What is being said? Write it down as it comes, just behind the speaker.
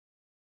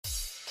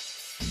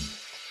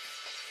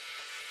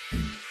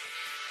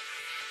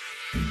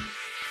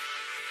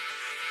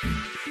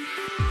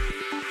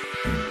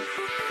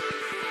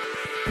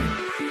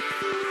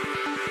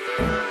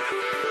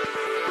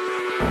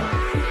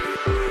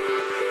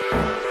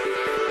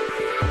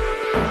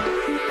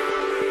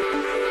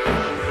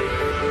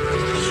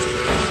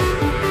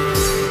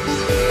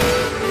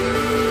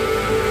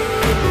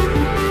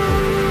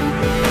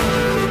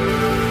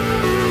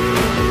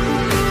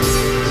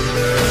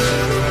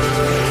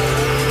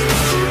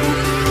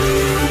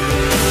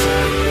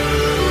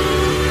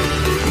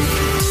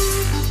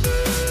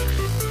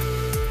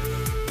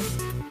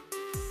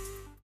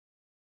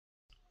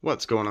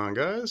What's going on,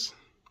 guys?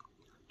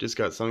 Just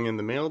got something in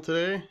the mail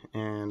today,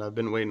 and I've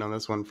been waiting on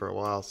this one for a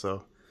while,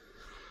 so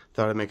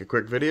thought I'd make a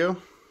quick video.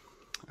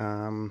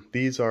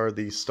 These are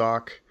the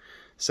stock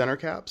center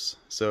caps.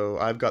 So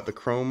I've got the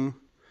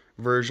chrome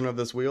version of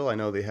this wheel. I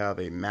know they have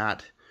a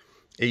matte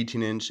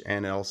 18-inch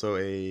and also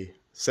a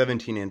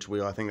 17-inch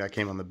wheel. I think that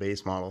came on the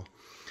base model.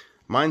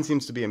 Mine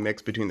seems to be a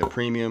mix between the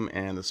premium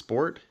and the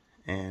sport,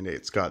 and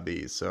it's got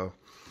these. So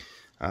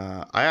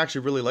I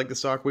actually really like the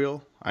stock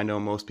wheel. I know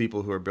most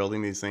people who are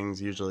building these things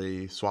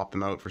usually swap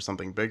them out for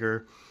something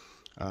bigger.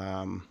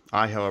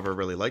 I, however,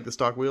 really like the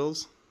stock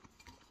wheels.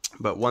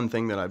 But one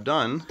thing that I've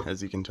done,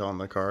 as you can tell in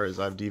the car, is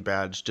I've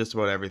debadged just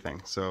about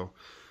everything. So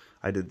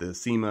I did the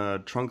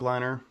SEMA trunk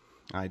liner.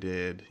 I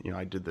did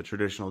the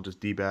traditional just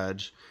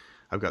debadge.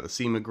 I've got the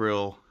SEMA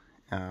grill.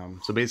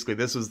 So basically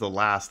this was the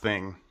last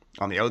thing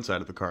on the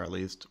outside of the car, at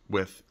least,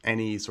 with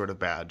any sort of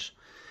badge.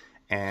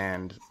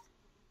 And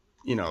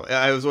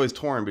I was always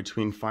torn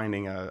between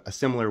finding a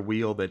similar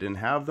wheel that didn't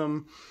have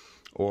them,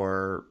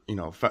 or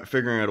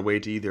figuring out a way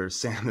to either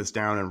sand this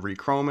down and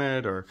re-chrome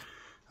it, or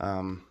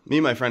me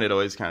and my friend had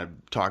always kind of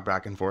talked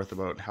back and forth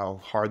about how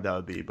hard that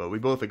would be, but we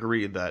both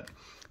agreed that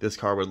this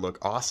car would look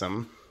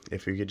awesome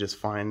if we could just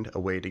find a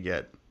way to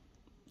get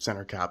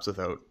center caps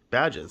without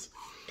badges.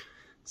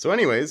 So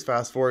anyways,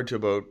 fast forward to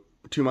about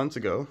 2 months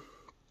ago,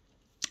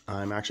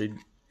 I'm actually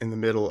in the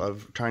middle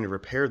of trying to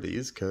repair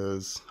these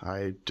because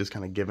I just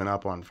kind of given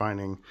up on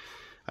finding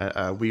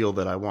a wheel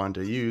that I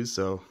wanted to use.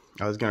 So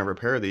I was going to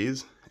repair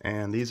these,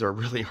 and these are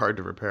really hard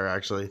to repair,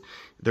 actually.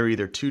 They're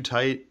either too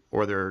tight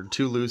or they're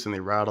too loose and they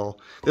rattle.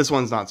 This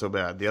one's not so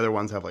bad. The other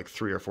ones have like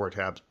 3 or 4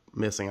 tabs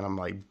missing, and I'm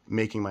like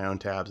making my own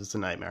tabs. It's a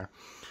nightmare.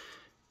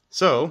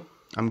 So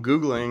I'm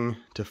Googling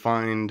to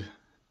find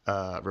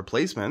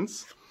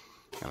replacements,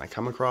 and I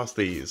come across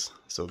these.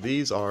 So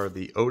these are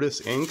the Otis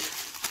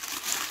Inc.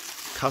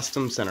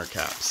 custom center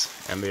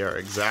caps, and they are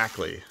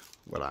exactly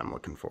what I'm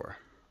looking for.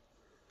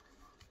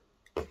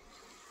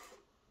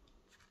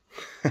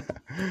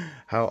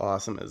 How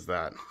awesome is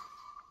that?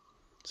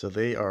 So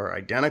they are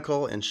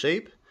identical in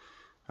shape.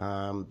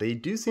 They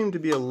do seem to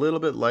be a little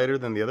bit lighter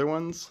than the other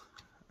ones,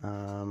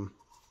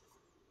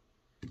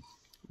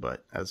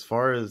 but as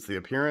far as the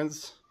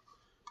appearance,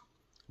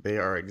 they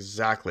are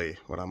exactly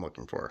what I'm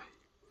looking for.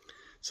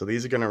 So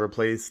these are going to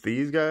replace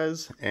these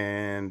guys,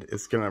 and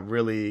it's going to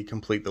really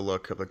complete the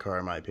look of the car,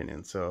 in my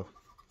opinion. So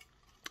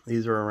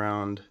these are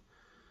around,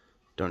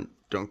 don't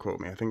quote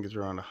me, I think it's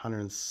around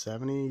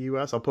 170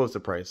 US. I'll post the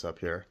price up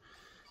here,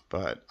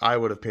 but I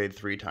would have paid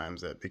 3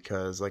 times it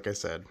because, like I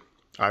said,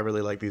 I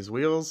really like these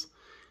wheels,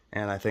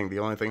 and I think the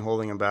only thing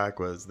holding them back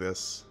was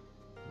this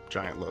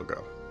giant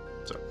logo.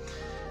 So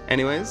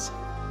anyways,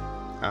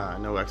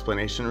 no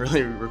explanation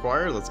really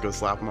required. Let's go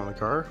slap them on the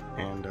car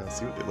and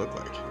see what they look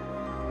like.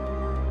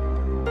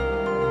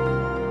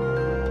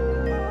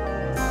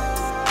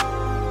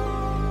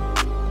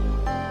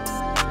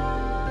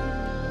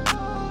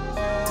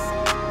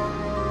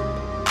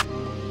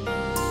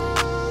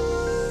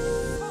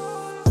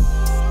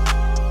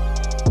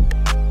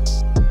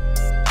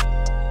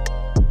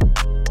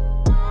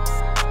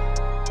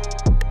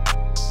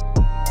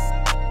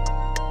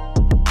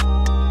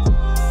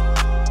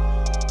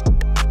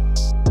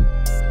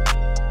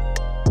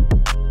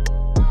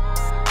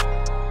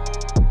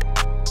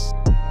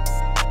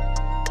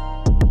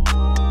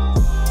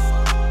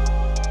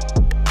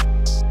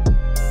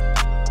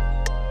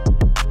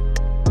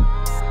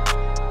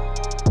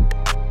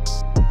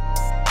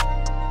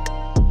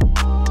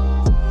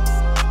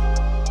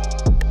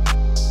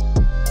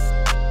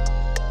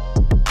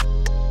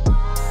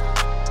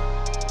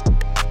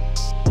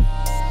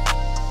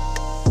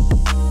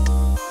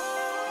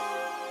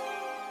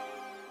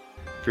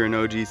 If you're an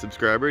OG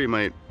subscriber, you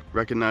might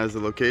recognize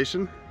the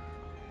location.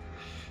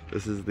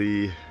 This is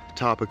the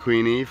top of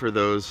Queen E for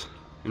those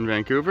in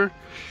Vancouver.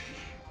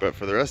 But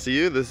for the rest of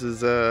you, this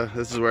is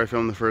where I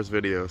filmed the first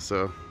video.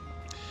 So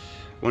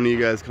one of you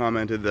guys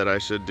commented that I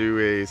should do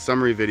a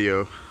summary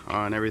video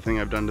on everything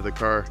I've done to the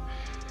car.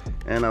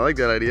 And I like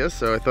that idea,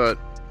 so I thought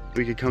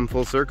we could come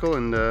full circle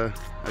and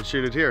I'd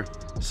shoot it here.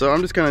 So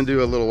I'm just gonna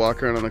do a little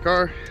walk around on the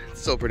car.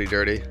 It's still pretty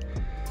dirty.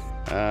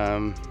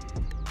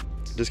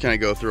 Just kind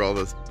of go through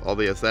all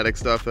the aesthetic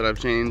stuff that I've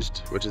changed,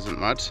 which isn't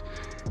much,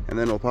 and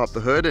then we'll pop the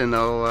hood and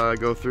I'll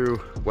go through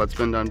what's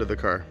been done to the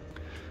car.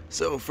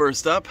 So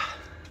first up,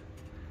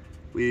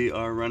 we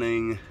are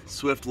running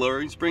Swift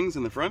lowering springs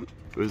in the front.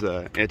 It was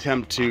an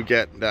attempt to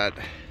get that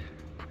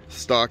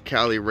stock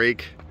Cali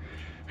rake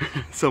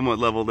somewhat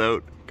leveled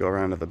out. Go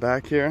around to the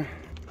back here.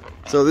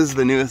 So this is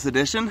the newest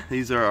addition.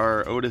 These are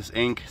our Otis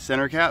Inc.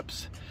 center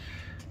caps.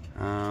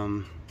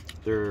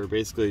 They're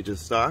basically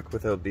just stock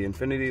without the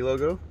Infiniti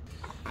logo.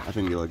 I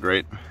think they look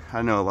great.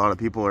 I know a lot of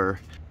people are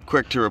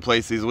quick to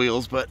replace these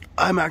wheels, but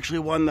I'm actually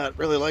one that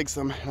really likes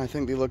them, and I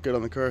think they look good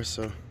on the car.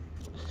 So,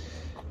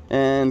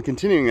 and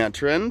continuing that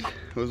trend,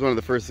 it was one of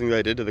the first things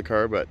I did to the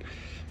car, but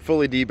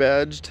fully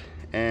debadged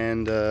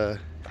and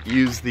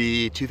used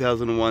the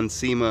 2001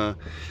 SEMA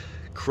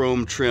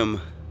chrome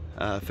trim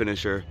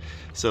finisher.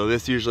 So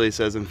this usually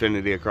says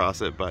Infiniti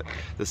across it, but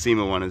the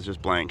SEMA one is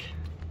just blank.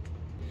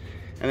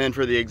 And then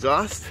for the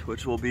exhaust,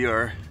 which will be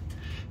our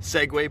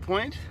segue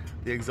point,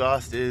 the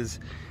exhaust is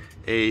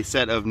a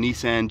set of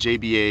Nissan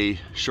JBA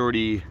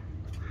Shorty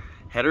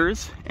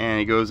headers, and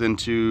it goes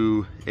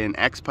into an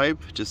X pipe,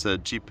 just a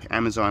cheap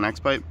Amazon X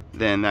pipe.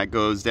 Then that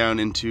goes down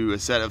into a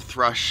set of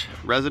Thrush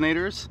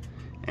resonators,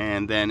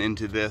 and then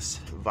into this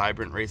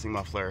vibrant racing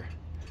muffler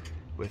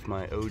with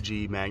my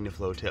OG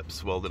MagnaFlow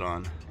tips welded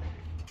on.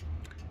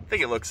 I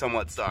think it looks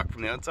somewhat stock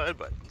from the outside,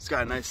 but it's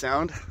got a nice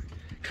sound.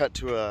 Cut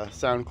to a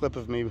sound clip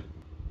of me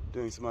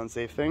doing some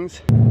unsafe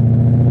things.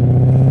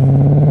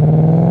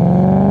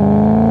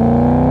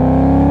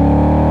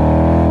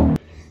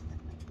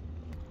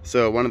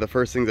 So one of the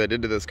first things I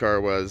did to this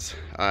car was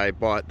I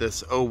bought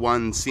this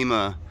 01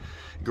 SEMA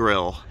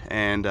grill,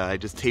 and I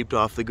just taped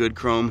off the good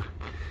chrome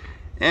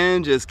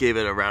and just gave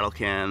it a rattle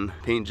can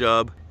paint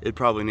job. It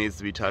probably needs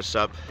to be touched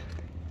up,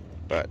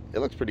 but it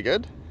looks pretty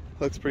good.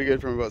 Looks pretty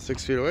good from about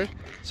 6 feet away.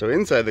 So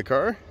inside the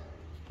car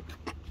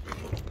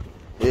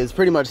is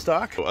pretty much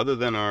stock. Other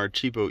than our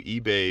cheapo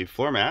eBay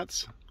floor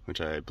mats,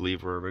 which I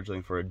believe were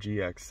originally for a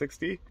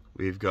GX60,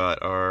 we've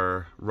got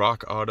our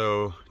Rock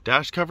Auto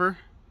dash cover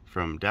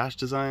from Dash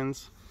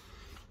Designs,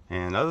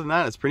 and other than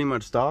that, it's pretty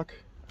much stock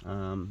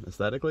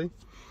aesthetically.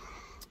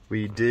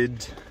 We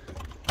did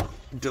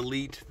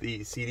delete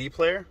the CD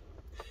player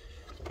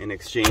in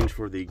exchange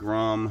for the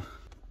Grom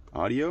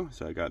audio,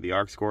 so I got the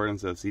aux cord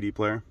instead of CD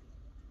player.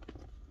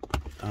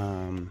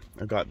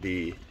 I got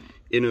the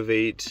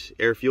Innovate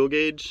air fuel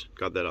gauge,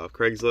 got that off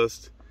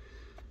Craigslist.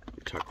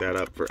 Tuck that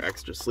up for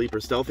extra sleeper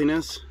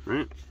stealthiness,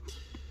 right?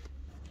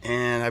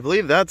 And I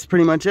believe that's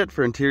pretty much it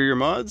for interior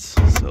mods.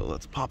 So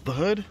let's pop the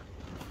hood.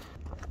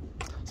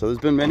 So there's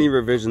been many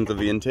revisions of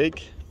the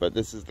intake, but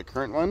this is the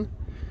current one.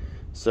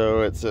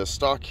 So it's a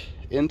stock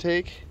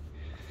intake.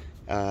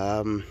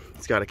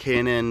 It's got a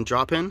K&N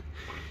drop-in.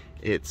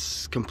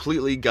 It's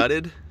completely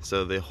gutted,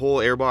 so the whole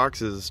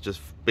airbox is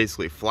just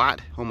basically flat,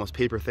 almost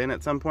paper thin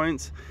at some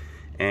points.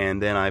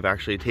 And then I've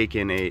actually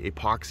taken a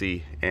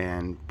epoxy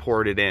and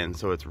poured it in,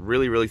 so it's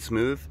really, really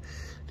smooth.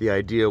 The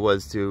idea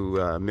was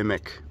to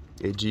mimic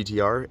a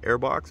GTR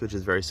airbox, which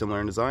is very similar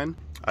in design.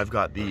 I've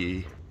got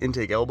the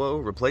intake elbow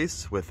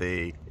replaced with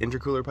a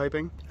intercooler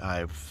piping.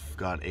 I've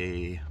got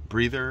a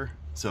breather,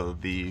 so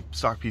the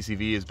stock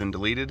PCV has been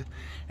deleted,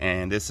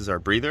 and this is our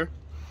breather.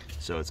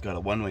 So it's got a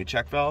one-way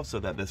check valve so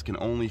that this can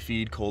only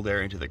feed cold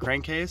air into the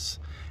crankcase,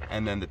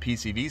 and then the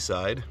PCV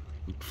side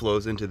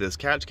flows into this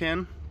catch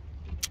can,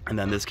 and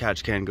then this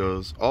catch can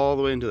goes all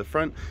the way into the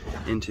front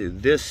into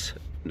this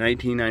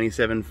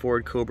 1997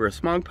 Ford Cobra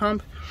smog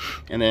pump,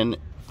 and then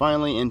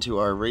finally into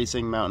our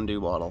racing Mountain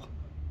Dew bottle.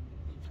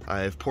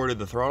 I've ported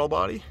the throttle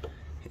body.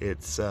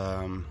 It's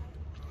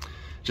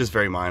just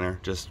very minor,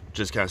 just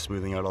kind of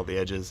smoothing out all the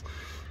edges.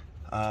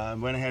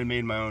 Went ahead and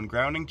made my own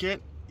grounding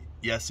kit.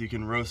 Yes, you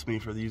can roast me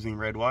for using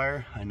red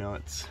wire. I know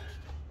it's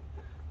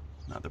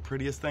not the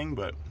prettiest thing,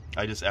 but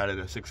I just added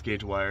a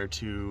 6-gauge wire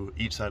to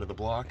each side of the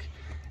block,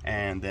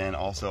 and then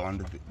also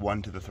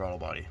one to the throttle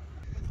body.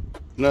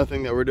 Another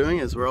thing that we're doing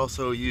is we're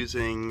also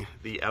using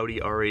the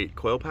Audi R8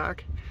 coil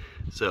pack.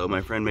 So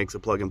my friend makes a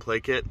plug and play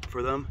kit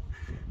for them.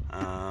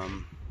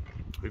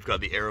 We've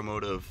got the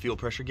Aeromotive fuel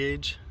pressure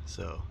gauge,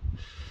 so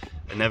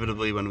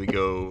inevitably when we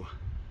go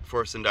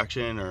forced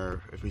induction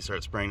or if we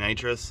start spraying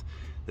nitrous,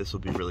 this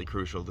will be really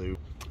crucial too.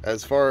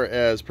 As far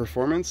as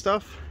performance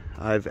stuff,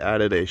 I've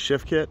added a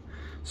shift kit.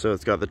 So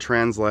it's got the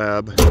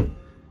TransLab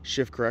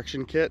shift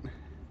correction kit.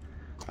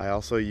 I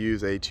also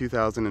use a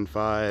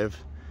 2004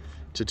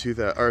 to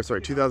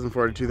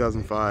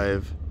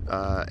 2005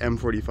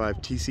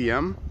 M45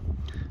 TCM.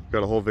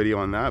 Got a whole video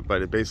on that,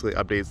 but it basically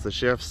updates the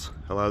shifts,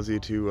 allows you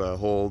to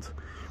hold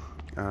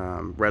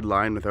red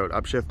line without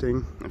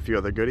upshifting, a few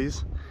other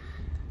goodies.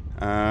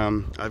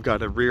 I've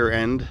got a rear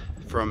end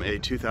from a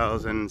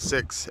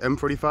 2006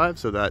 M45,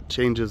 so that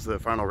changes the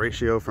final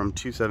ratio from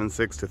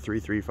 276 to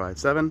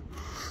 3357.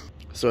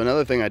 So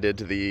another thing I did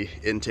to the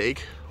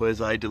intake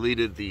was I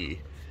deleted the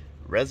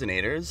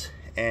resonators,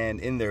 and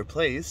in their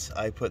place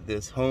I put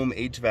this home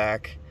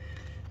HVAC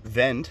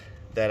vent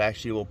that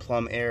actually will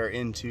plumb air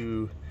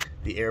into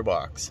the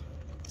airbox.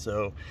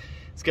 So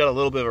it's got a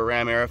little bit of a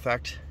ram air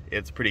effect.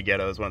 It's pretty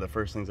ghetto. It's one of the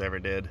first things I ever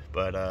did,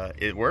 but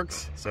it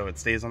works, so it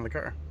stays on the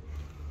car.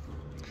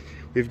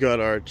 We've got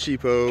our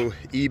cheapo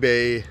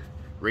eBay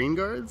rain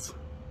guards.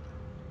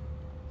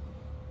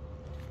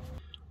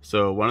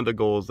 So one of the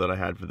goals that I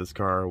had for this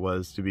car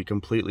was to be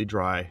completely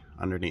dry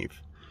underneath.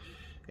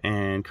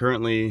 And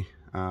currently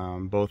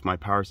both my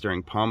power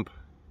steering pump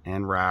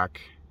and rack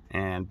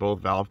and both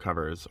valve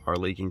covers are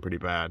leaking pretty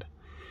bad.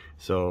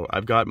 So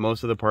I've got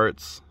most of the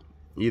parts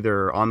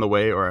either on the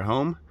way or at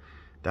home.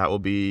 That will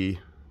be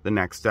the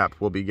next step.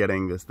 We'll be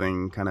getting this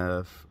thing kind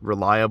of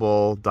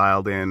reliable,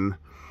 dialed in.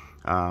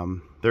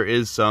 There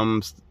is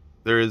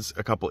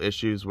a couple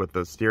issues with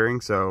the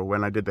steering. So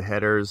when I did the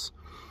headers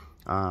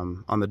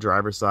on the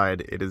driver's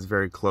side, it is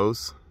very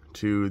close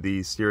to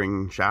the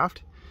steering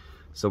shaft.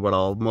 So what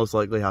I'll most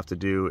likely have to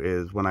do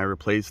is when I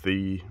replace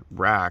the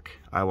rack,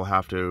 I will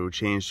have to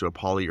change to a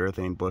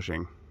polyurethane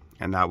bushing,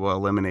 and that will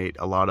eliminate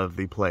a lot of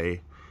the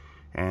play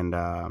and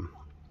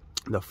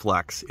the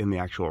flex in the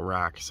actual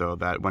rack, so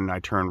that when I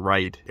turn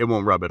right, it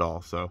won't rub at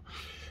all. So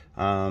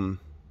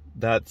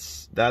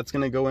that's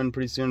gonna go in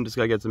pretty soon. Just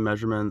gotta get some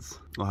measurements.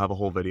 I'll have a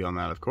whole video on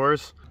that, of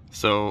course.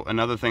 So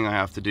another thing I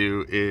have to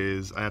do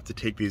is I have to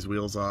take these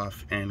wheels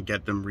off and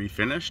get them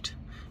refinished,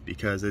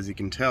 because as you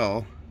can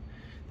tell,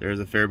 there's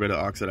a fair bit of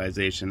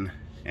oxidization,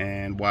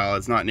 and while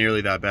it's not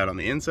nearly that bad on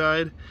the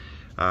inside,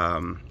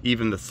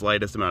 even the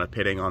slightest amount of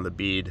pitting on the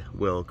bead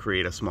will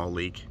create a small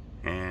leak,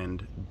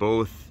 and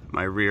both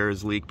my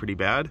rears leak pretty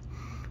bad.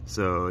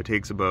 So it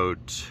takes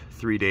about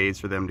 3 days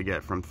for them to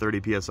get from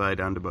 30 psi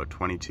down to about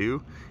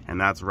 22, and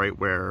that's right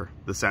where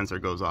the sensor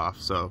goes off.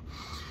 So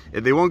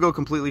they won't go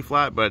completely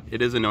flat, but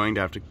it is annoying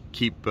to have to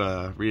keep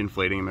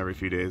reinflating them every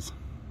few days.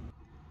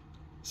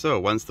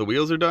 So once the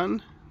wheels are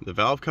done, the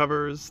valve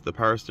covers, the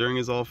power steering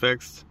is all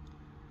fixed,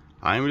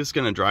 I'm just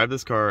gonna drive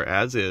this car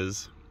as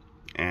is,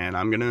 and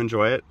I'm gonna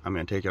enjoy it. I'm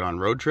gonna take it on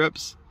road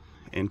trips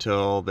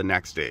until the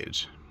next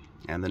stage.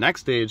 And the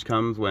next stage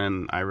comes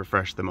when I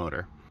refresh the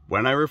motor.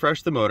 When I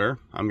refresh the motor,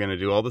 I'm gonna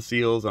do all the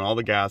seals and all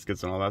the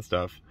gaskets and all that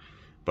stuff,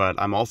 but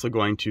I'm also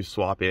going to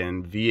swap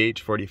in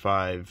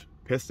VH45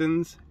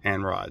 pistons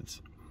and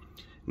rods.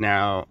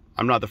 Now,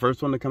 I'm not the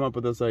first one to come up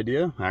with this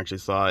idea. I actually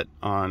saw it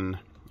on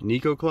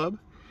Nico Club.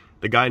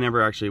 The guy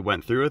never actually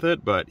went through with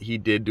it, but he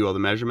did do all the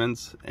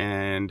measurements,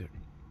 and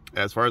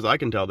as far as I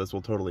can tell, this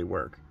will totally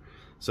work.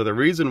 So the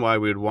reason why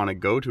we would want to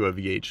go to a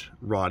VH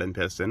rod and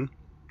piston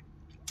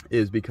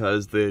is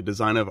because the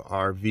design of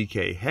our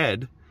VK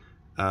head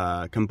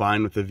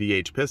combined with the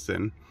VH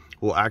piston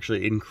will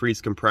actually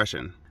increase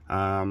compression.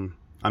 I'm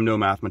no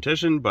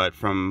mathematician, but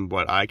from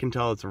what I can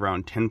tell, it's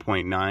around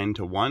 10.9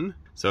 to 1.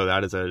 So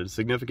that is a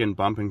significant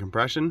bump in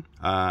compression.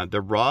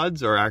 The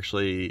rods are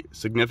actually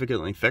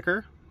significantly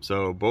thicker.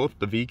 So both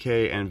the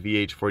VK and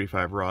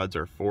VH45 rods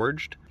are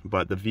forged,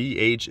 but the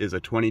VH is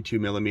a 22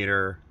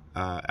 millimeter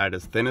at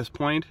its thinnest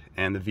point,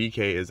 and the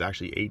VK is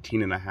actually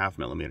 18.5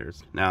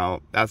 millimeters.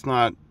 Now, that's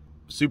not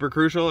super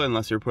crucial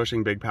unless you're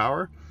pushing big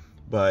power,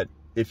 but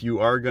if you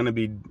are going to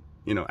be,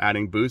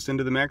 adding boost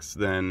into the mix,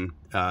 then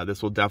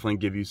this will definitely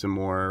give you some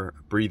more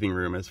breathing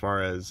room as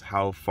far as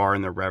how far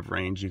in the rev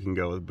range you can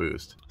go with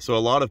boost. So a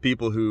lot of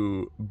people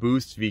who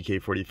boost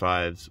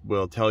VK45s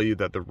will tell you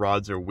that the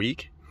rods are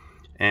weak,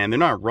 and they're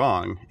not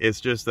wrong. It's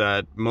just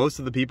that most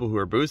of the people who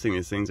are boosting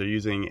these things are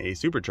using a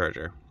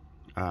supercharger,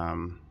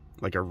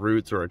 like a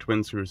Roots or a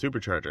twin screw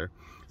supercharger.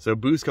 So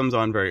boost comes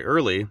on very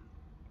early,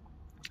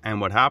 and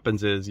what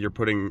happens is you're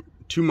putting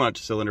too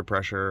much cylinder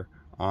pressure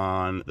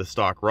on the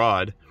stock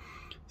rod.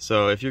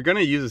 So if you're going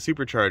to use a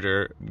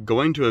supercharger,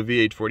 going to a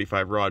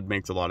VH45 rod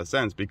makes a lot of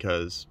sense,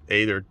 because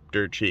A, they're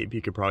dirt cheap.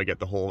 You could probably get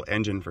the whole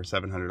engine for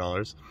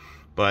 $700,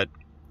 but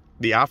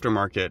the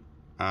aftermarket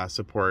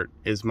support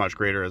is much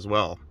greater as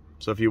well.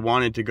 So if you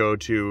wanted to go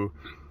to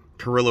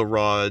Carrillo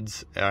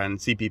rods and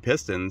CP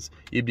pistons,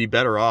 you'd be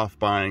better off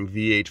buying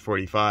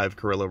VH45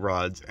 Carrillo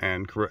rods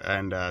and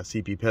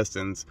CP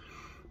pistons,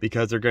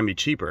 because they're going to be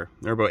cheaper.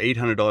 They're about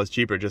 $800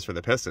 cheaper just for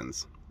the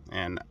pistons.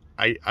 And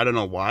I don't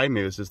know why,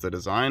 maybe it's just the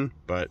design,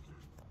 but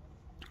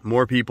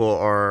more people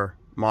are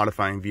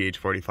modifying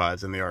VH45s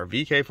than they are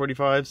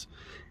VK45s.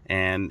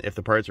 And if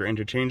the parts are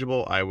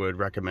interchangeable, I would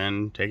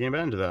recommend taking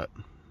advantage of that.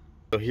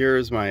 So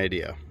here's my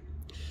idea.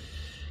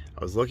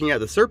 I was looking at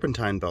the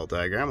serpentine belt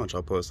diagram, which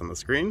I'll post on the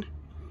screen.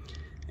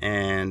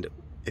 And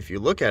if you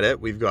look at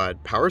it, we've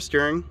got power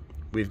steering,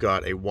 we've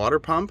got a water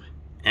pump,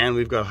 and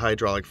we've got a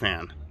hydraulic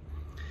fan.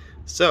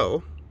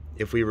 So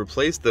if we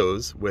replace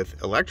those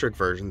with electric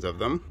versions of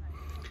them,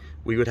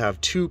 we would have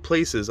 2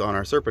 places on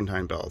our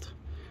serpentine belt.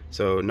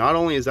 So not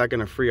only is that going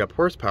to free up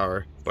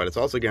horsepower, but it's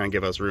also going to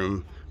give us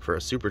room for a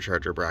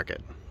supercharger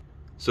bracket.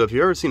 So if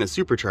you've ever seen a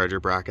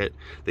supercharger bracket,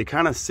 they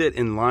kind of sit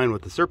in line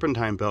with the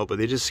serpentine belt, but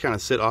they just kind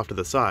of sit off to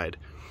the side.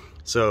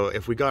 So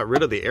if we got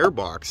rid of the air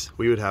box,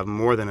 we would have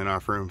more than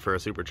enough room for a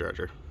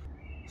supercharger.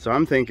 So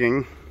I'm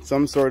thinking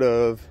some sort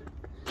of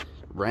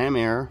ram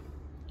air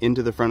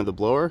into the front of the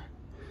blower.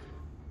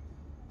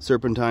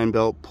 Serpentine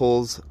belt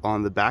pulls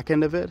on the back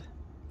end of it.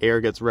 Air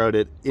gets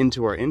routed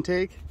into our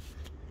intake.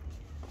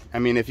 I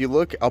mean, if you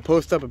look, I'll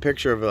post up a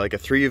picture of like a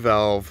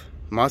 3-valve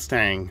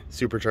Mustang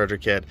supercharger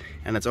kit,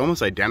 and it's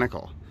almost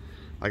identical.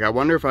 Like, I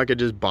wonder if I could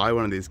just buy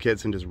one of these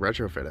kits and just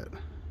retrofit it.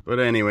 But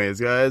anyways,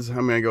 guys,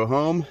 I'm gonna go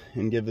home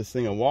and give this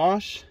thing a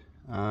wash.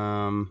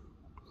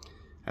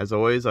 As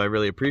always, I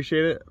really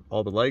appreciate it.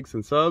 All the likes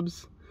and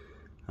subs.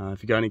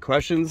 If you got any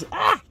questions,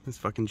 this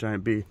fucking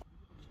giant bee.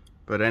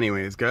 But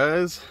anyways,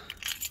 guys,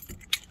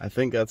 I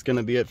think that's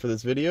gonna be it for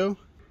this video.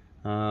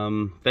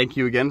 Thank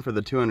you again for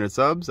the 200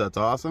 subs. That's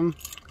awesome.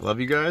 I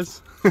love you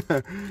guys.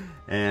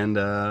 And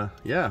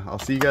yeah, I'll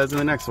see you guys in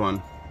the next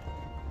one.